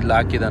ಚಿಕನ್ ಪೀಸ್ ಇಲ್ಲಿ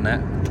ಹಾಕಿದ್ದಾನೆ.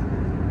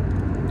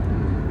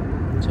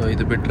 ಸೊ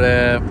ಇದು ಬಿಟ್ಟರೆ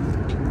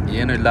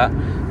ಏನೂ ಇಲ್ಲ.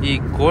 ಈ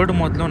ಕೋಲ್ಡ್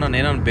ಮೊದಲು ನಾನು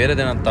ಏನಾದ್ರು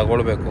ಬೇರೆದೇನಾದ್ರು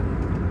ತಗೊಳ್ಬೇಕು,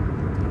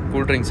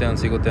 ಕೂಲ್ ಡ್ರಿಂಕ್ಸ್ ಏನೋ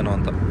ಸಿಗುತ್ತೇನೋ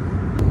ಅಂತ.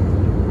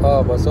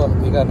 ಬಸ್ಸು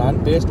ಈಗ ನಾನು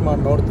ಟೇಸ್ಟ್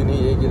ಮಾಡಿ ನೋಡ್ತೀನಿ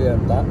ಹೇಗಿದೆ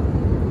ಅಂತ.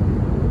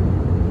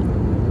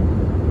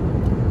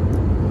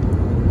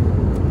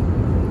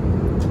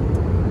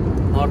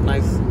 ನಾಟ್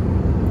ನೈಸ್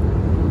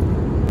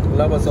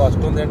ಇಲ್ಲ ಬಸ್ಸು,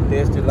 ಅಷ್ಟೊಂದೇನು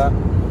ಟೇಸ್ಟ್ ಇಲ್ಲ.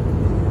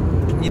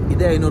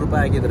 ಇದೇ 500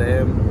 ರೂಪಾಯಿ ಆಗಿದ್ರೆ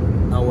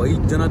ನಾವು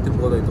 5 ಜನ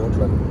ತಿನ್ಬೋದಾಯ್ತು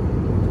ಹೋಟ್ಲಲ್ಲಿ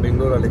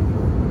ಬೆಂಗಳೂರಲ್ಲಿ.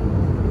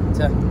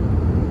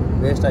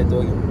 ವೇಸ್ಟ್ ಆಯ್ತು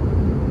ಹೋಗಿ.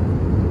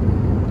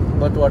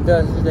 ಬಟ್ ಹೊಟ್ಟೆ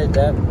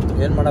ಹಸಿದೈತೆ,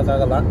 ಏನು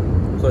ಮಾಡೋಕ್ಕಾಗಲ್ಲ.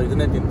 ಸೊ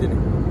ಇದನ್ನೇ ತಿಂತೀನಿ.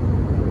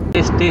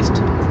 Taste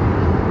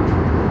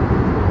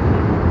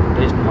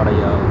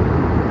ಮಾಡಯ್ಯ.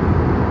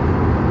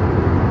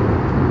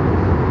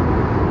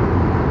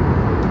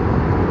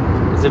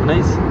 Is it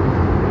nice?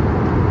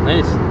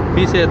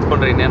 ಪೀಸೇ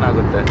ಎತ್ಕೊಂಡ್ರೆ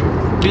ಇನ್ನೇನಾಗುತ್ತೆ.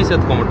 Piece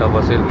ಎತ್ಕೊಂಬಿಟ್ಟ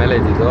bus ಇಲ್ಲಿ ಮೇಲೆ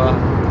ಇದ್ದಿದ್ದು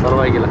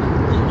ಪರವಾಗಿಲ್ಲ.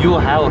 You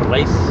have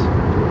rice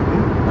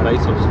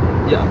also.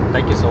 Yeah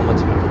thank you so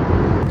much.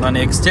 ನಾನು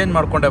ಎಕ್ಸ್ಚೇಂಜ್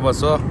ಮಾಡಿಕೊಂಡೆ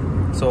ಬಸ್ಸು.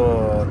 ಸೊ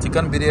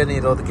ಚಿಕನ್ ಬಿರಿಯಾನಿ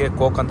ಇರೋದಕ್ಕೆ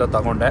ಕೋಕ್ ಅಂತ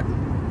ತಗೊಂಡೆ.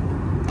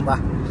 ಬಾ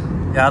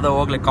ಯಾವುದೋ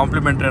ಹೋಗ್ಲಿ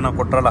ಕಾಂಪ್ಲಿಮೆಂಟ್ರಿ ಏನೋ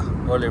ಕೊಟ್ರಲ್ಲ,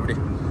 ಹೋಗ್ಲಿ ಬಿಡಿ.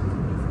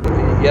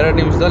 2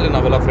 ನಿಮಿಷದಲ್ಲಿ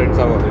ನಾವೆಲ್ಲ ಫ್ರೆಂಡ್ಸ್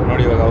ಆಗೋದು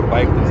ನೋಡಿ. ಇವಾಗ ಅವ್ರು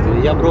ಬೈಕ್ ತಿನ್ನಿಸ್ತೀವಿ.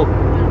 ಯಾ ಬ್ರೋ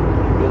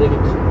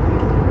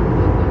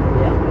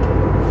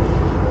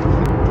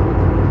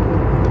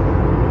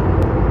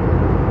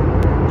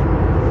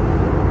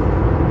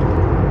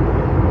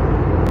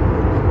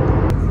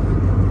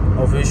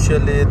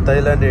ಅಫಿಷಿಯಲಿ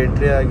ಥೈಲ್ಯಾಂಡ್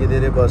ಎಂಟ್ರಿ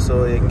ಆಗಿದ್ದೀರಿ ಬಸ್ಸು.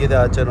 ಹೆಂಗಿದೆ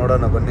ಆಚೆ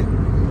ನೋಡೋಣ ಬನ್ನಿ.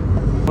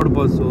 ನೋಡಿ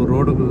ಬಸ್ಸು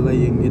ರೋಡ್ಗಳೆಲ್ಲ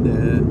ಹೆಂಗಿದೆ,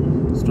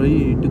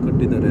 ಸ್ಟ್ರೈಟ್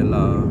ಕಟ್ಟಿದ್ದಾರೆ ಎಲ್ಲ.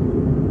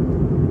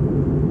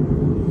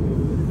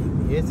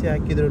 AC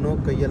ಹಾಕಿದ್ರೂ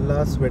ಕೈಯೆಲ್ಲ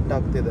ಸ್ವೆಟ್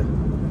ಆಗ್ತಿದೆ.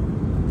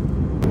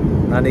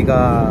 ನಾನೀಗ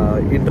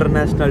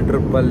ಇಂಟರ್ನ್ಯಾಷನಲ್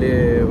ಟ್ರಿಪ್ಪಲ್ಲಿ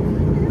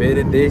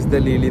ಬೇರೆ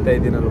ದೇಶದಲ್ಲಿ ಇಳಿತಾ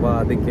ಇದ್ದೀನಲ್ವ,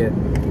 ಅದಕ್ಕೆ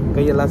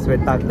ಕೈಯೆಲ್ಲ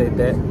ಸ್ವೆಟ್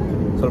ಆಗ್ತೈತೆ.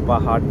 ಸ್ವಲ್ಪ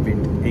ಹಾರ್ಟ್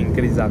ಬೀಟ್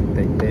ಇನ್ಕ್ರೀಸ್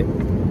ಆಗ್ತೈತೆ,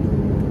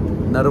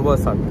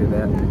 ನರ್ವಸ್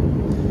ಆಗ್ತಿದೆ.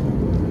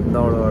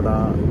 ನೋಡೋಣ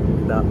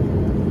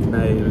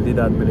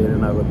ಇಳಿದಾದ್ಮೇಲೆ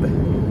ಏನೇನಾಗುತ್ತೆ.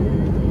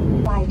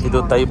 ಇದು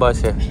ತೈ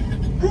ಭಾಷೆ.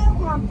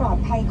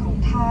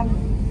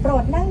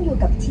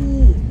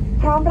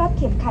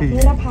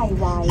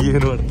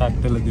 ಏನು ಅರ್ಥ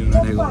ಆಗ್ತಿಲ್ಲ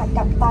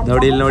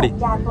ನೋಡಿ. ಇಲ್ಲಿ ನೋಡಿ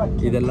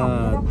ಇದೆಲ್ಲ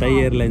Thi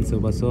airlines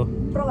bus.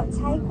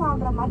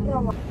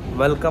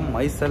 Welcome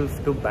my self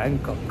to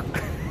Bangkok.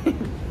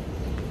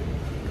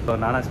 So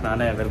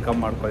ನಾನೇ ವೆಲ್ಕಮ್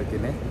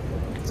ಮಾಡ್ಕೊಳ್ತೀನಿ.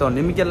 ಸೊ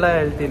ನಿಮಗೆಲ್ಲ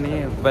ಹೇಳ್ತೀನಿ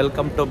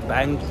welcome to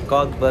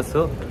Bangkok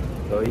bus.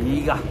 So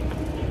ಈಗ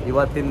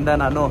ಇವತ್ತಿಂದ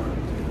ನಾನು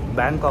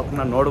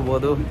ಬ್ಯಾಂಕಾಕ್ನ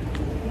ನೋಡ್ಬೋದು.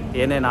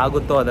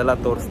 ಏನೇನಾಗುತ್ತೋ ಅದೆಲ್ಲ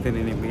ತೋರಿಸ್ತೀನಿ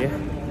ನಿಮಗೆ.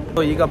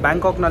 ಸೊ ಈಗ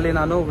ಬ್ಯಾಂಕಾಕ್ನಲ್ಲಿ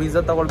ನಾನು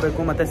ವೀಸಾ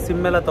ತೊಗೊಳ್ಬೇಕು ಮತ್ತು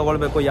ಸಿಮ್ ಎಲ್ಲ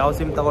ತೊಗೊಳ್ಬೇಕು. ಯಾವ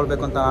ಸಿಮ್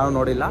ತೊಗೊಳ್ಬೇಕು ಅಂತ ನಾನು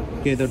ನೋಡಿಲ್ಲ.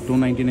 ಇದು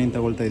 299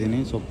 ತೊಗೊಳ್ತಾ ಇದ್ದೀನಿ.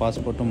 ಸೊ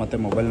ಪಾಸ್ಪೋರ್ಟು ಮತ್ತು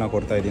ಮೊಬೈಲ್ನ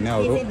ಕೊಡ್ತಾ ಇದ್ದೀನಿ.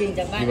 ಅವರು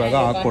ಇವಾಗ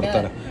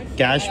ಹಾಕ್ಕೊಡ್ತಾರೆ.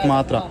 ಕ್ಯಾಶ್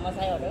ಮಾತ್ರ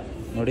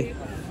ನೋಡಿ.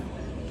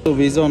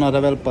 ವೀಸಾ ಆನ್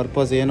ಅರೈವಲ್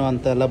ಪರ್ಪಸ್ ಏನು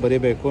ಅಂತ ಎಲ್ಲ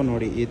ಬರೀಬೇಕು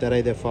ನೋಡಿ. ಈ ಥರ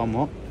ಇದೆ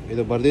ಫಾರ್ಮು.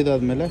 ಇದು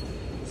ಬರೆದಿದ್ದಾದ್ಮೇಲೆ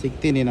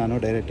ಸಿಗ್ತೀನಿ ನಾನು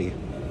ಡೈರೆಕ್ಟಿಗೆ.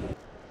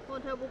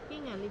 Hotel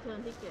booking and return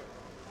ticket.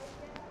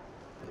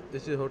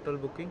 This is hotel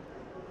booking.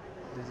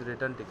 This is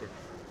return ticket.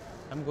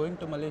 I'm going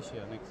to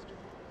Malaysia next.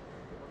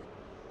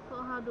 So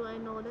how do I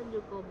know that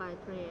you go by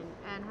train?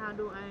 And how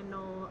do I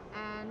know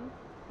and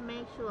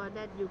make sure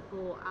that you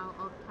go out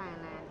of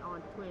Thailand on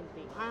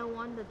 20? I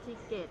want the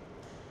ticket.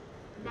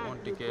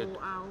 That you go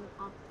out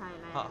of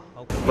Thailand.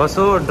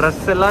 Bus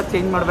dress ಎಲ್ಲ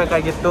change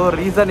ಮಾಡಬೇಕಾಗಿತ್ತು.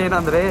 Reason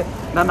ಏನಂದರೆ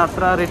ನನ್ನ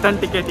ಹತ್ರ return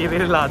ticket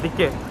ಇರಲಿಲ್ಲ.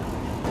 ಅದಕ್ಕೆ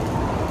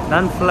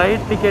ನಾನು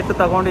flight ticket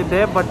ತಗೊಂಡಿದ್ದೆ.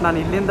 But ನಾನು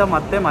ಇಲ್ಲಿಂದ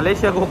ಮತ್ತೆ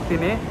ಮಲೇಷ್ಯಾಗೆ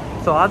ಹೋಗ್ತೀನಿ.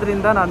 ಸೊ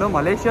ಆದ್ದರಿಂದ ನಾನು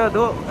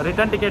ಮಲೇಷ್ಯಾದು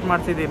ರಿಟರ್ನ್ ಟಿಕೆಟ್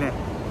ಮಾಡಿಸಿದ್ದೀನಿ.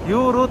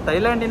 ಇವರು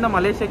ಥೈಲ್ಯಾಂಡಿಂದ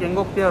ಮಲೇಷ್ಯಾಗೆ ಹೆಂಗೆ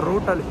ಹೋಗ್ತೀಯ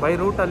ರೂಟಲ್ಲಿ, ಬೈ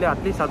ರೂಟಲ್ಲಿ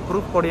ಅಟ್ಲೀಸ್ಟ್ ಅದು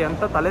ಪ್ರೂಫ್ ಕೊಡಿ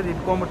ಅಂತ ತಲೆದು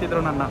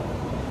ಇಟ್ಕೊಂಡ್ಬಿಟ್ಟಿದ್ರು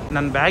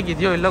ನನ್ನ ಬ್ಯಾಗ್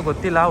ಇದೆಯೋ ಇಲ್ಲೋ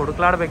ಗೊತ್ತಿಲ್ಲ,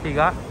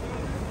 ಹುಡುಕ್ಲಾಡ್ಬೇಕೀಗ.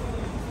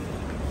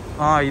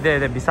 ಹಾಂ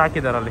ಇದೆ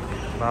ಬಿಸಾಕಿದಾರಲ್ಲಿ.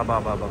 ಬಾ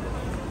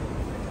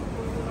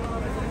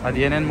ಅದು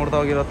ಏನೇನು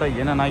ಮುರಿದೋಗಿರುತ್ತೋ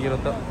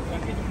ಏನೇನಾಗಿರುತ್ತೋ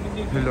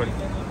ಇಲ್ಲಿ ನೋಡಿ.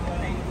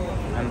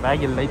 ನನ್ನ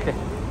ಬ್ಯಾಗ್ ಇಲ್ಲೈತೆ.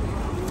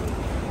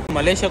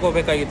 ಮಲೇಷ್ಯಾಗೆ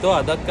ಹೋಗ್ಬೇಕಾಗಿತ್ತು.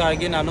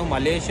 ಅದಕ್ಕಾಗಿ ನಾನು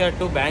ಮಲೇಷ್ಯಾ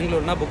ಟು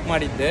ಬ್ಯಾಂಗ್ಳೂರ್ನ ಬುಕ್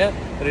ಮಾಡಿದ್ದೆ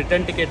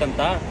ರಿಟರ್ನ್ ಟಿಕೆಟ್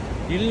ಅಂತ.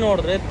 ಇಲ್ಲಿ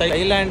ನೋಡಿದ್ರೆ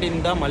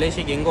ಥೈಲ್ಯಾಂಡಿಂದ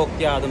ಮಲೇಷ್ಯಾಗೆ ಹೆಂಗೆ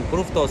ಹೋಗ್ತೀಯಾ ಅದನ್ನು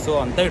ಪ್ರೂಫ್ ತೋರಿಸು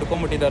ಅಂತ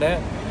ಹಿಡ್ಕೊಂಡ್ಬಿಟ್ಟಿದ್ದಾರೆ.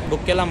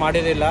 ಬುಕ್ಕೆಲ್ಲ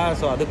ಮಾಡಿರಲಿಲ್ಲ.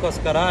 ಸೊ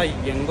ಅದಕ್ಕೋಸ್ಕರ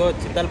ಹೆಂಗೋ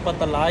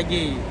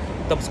ಚಿತ್ತಲ್ಪತ್ತಲ್ಲಾಗಿ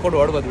ತಪ್ಪಿಸ್ಕೊಂಡು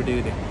ಓಡ್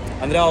ಬಂದುಬಿಟ್ಟಿದ್ದೀನಿ.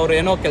 ಅಂದರೆ ಅವ್ರು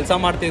ಏನೋ ಕೆಲಸ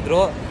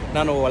ಮಾಡ್ತಿದ್ರು,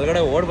 ನಾನು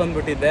ಒಳಗಡೆ ಓಡ್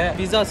ಬಂದುಬಿಟ್ಟಿದ್ದೆ.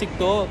 ವೀಸಾ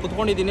ಸಿಕ್ತು,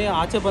 ಕುತ್ಕೊಂಡಿದ್ದೀನಿ.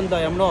 ಆಚೆ ಬಂದ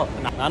ಎಮ್ನೋ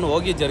ನಾನು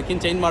ಹೋಗಿ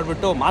ಜರ್ಕಿನ್ ಚೇಂಜ್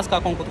ಮಾಡಿಬಿಟ್ಟು ಮಾಸ್ಕ್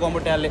ಹಾಕೊಂಡು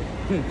ಕುತ್ಕೊಂಡ್ಬಿಟ್ಟೆ ಅಲ್ಲಿ.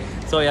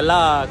 ಸೊ ಎಲ್ಲ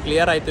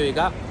ಕ್ಲಿಯರ್ ಆಯಿತು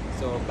ಈಗ.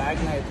 ಸೊ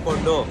ಬ್ಯಾಗ್ನ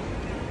ಎತ್ಕೊಂಡು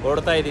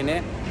ಓಡ್ತಾ ಇದ್ದೀನಿ.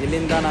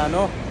 ಇಲ್ಲಿಂದ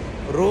ನಾನು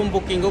ರೂಮ್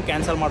ಬುಕ್ಕಿಂಗು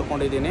ಕ್ಯಾನ್ಸಲ್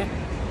ಮಾಡ್ಕೊಂಡಿದ್ದೀನಿ.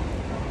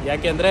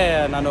 ಯಾಕೆಂದರೆ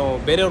ನಾನು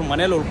ಬೇರೆಯವ್ರ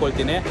ಮನೇಲಿ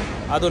ಉಳ್ಕೊಳ್ತೀನಿ.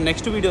 ಅದು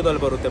ನೆಕ್ಸ್ಟ್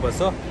ವೀಡಿಯೋದಲ್ಲಿ ಬರುತ್ತೆ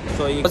ಬಸ್ಸು.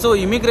 ಸೊ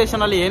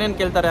ಇಮಿಗ್ರೇಷನಲ್ಲಿ ಏನೇನು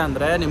ಕೇಳ್ತಾರೆ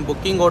ಅಂದರೆ ನಿಮ್ಮ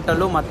ಬುಕ್ಕಿಂಗ್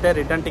ಹೋಟೆಲು ಮತ್ತು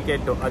ರಿಟರ್ನ್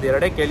ಟಿಕೆಟು ಅದು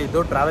ಎರಡೇ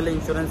ಕೇಳಿದ್ದು. ಟ್ರಾವೆಲ್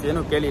ಇನ್ಶೂರೆನ್ಸ್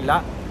ಏನೂ ಕೇಳಿಲ್ಲ.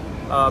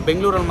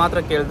 ಬೆಂಗಳೂರಲ್ಲಿ ಮಾತ್ರ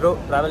ಕೇಳಿದ್ರು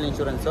ಟ್ರಾವೆಲ್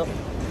ಇನ್ಶೂರೆನ್ಸು.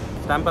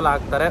 ಸ್ಟ್ಯಾಂಪೆಲ್ಲ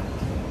ಹಾಕ್ತಾರೆ.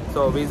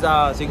 ಸೊ ವೀಸಾ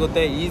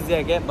ಸಿಗುತ್ತೆ,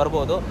 ಈಸಿಯಾಗೆ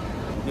ಬರ್ಬೋದು.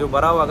 ನೀವು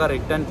ಬರೋವಾಗ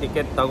ರಿಟರ್ನ್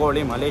ಟಿಕೆಟ್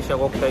ತಗೊಳ್ಳಿ.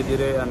 ಮಲೇಷ್ಯಾಗೆ ಹೋಗ್ತಾ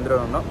ಇದ್ದೀರಿ ಅಂದ್ರೂ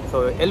ಸೊ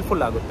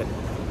ಹೆಲ್ಪ್ಫುಲ್ ಆಗುತ್ತೆ.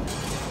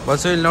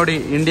 ಬಸ್ಸು ಇಲ್ಲಿ ನೋಡಿ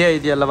ಇಂಡಿಯಾ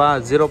ಇದೆಯಲ್ವಾ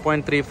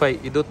 0.35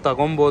 ಇದು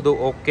ತಗೊಬೋದು.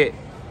 ಓಕೆ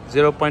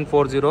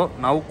 0.40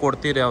 ನಾವು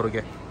ಕೊಡ್ತೀರಿ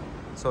ಅವ್ರಿಗೆ.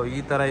 ಸೊ ಈ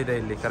ಥರ ಇದೆ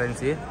ಇಲ್ಲಿ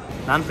ಕರೆನ್ಸಿ.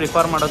 ನಾನು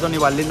ಪ್ರಿಫರ್ ಮಾಡೋದು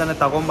ನೀವು ಅಲ್ಲಿಂದನೇ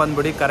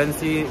ತೊಗೊಂಬಂದ್ಬಿಡಿ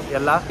ಕರೆನ್ಸಿ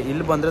ಎಲ್ಲ.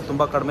 ಇಲ್ಲಿ ಬಂದರೆ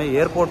ತುಂಬ ಕಡಿಮೆ.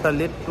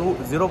 ಏರ್ಪೋರ್ಟಲ್ಲಿ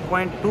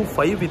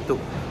 0.25 ಇತ್ತು.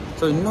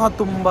 ಸೊ ಇನ್ನೂ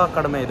ತುಂಬ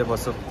ಕಡಿಮೆ ಇದೆ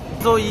ಬಸ್ಸು.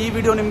 ಸೊ ಈ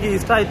ವಿಡಿಯೋ ನಿಮಗೆ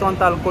ಇಷ್ಟ ಆಯಿತು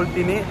ಅಂತ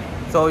ಅನ್ಕೊಳ್ತೀನಿ.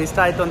 ಸೊ ಇಷ್ಟ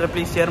ಆಯಿತು ಅಂದರೆ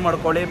ಪ್ಲೀಸ್ ಶೇರ್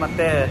ಮಾಡ್ಕೊಳ್ಳಿ.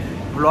 ಮತ್ತು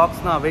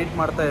ವ್ಲಾಗ್ಸ್ನ ವೆಯ್ಟ್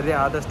ಮಾಡ್ತಾ ಇರಿ.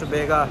 ಆದಷ್ಟು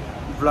ಬೇಗ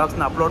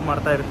ವ್ಲಾಗ್ಸ್ನ ಅಪ್ಲೋಡ್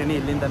ಮಾಡ್ತಾ ಇರ್ತೀನಿ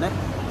ಇಲ್ಲಿಂದನೇ.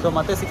 ಸೊ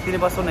ಮತ್ತೆ ಸಿಗ್ತೀನಿ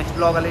ಬಸ್ಸು ನೆಕ್ಸ್ಟ್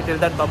ವ್ಲಾಗಲ್ಲಿ.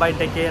 Till that by,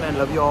 take care and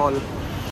love you all.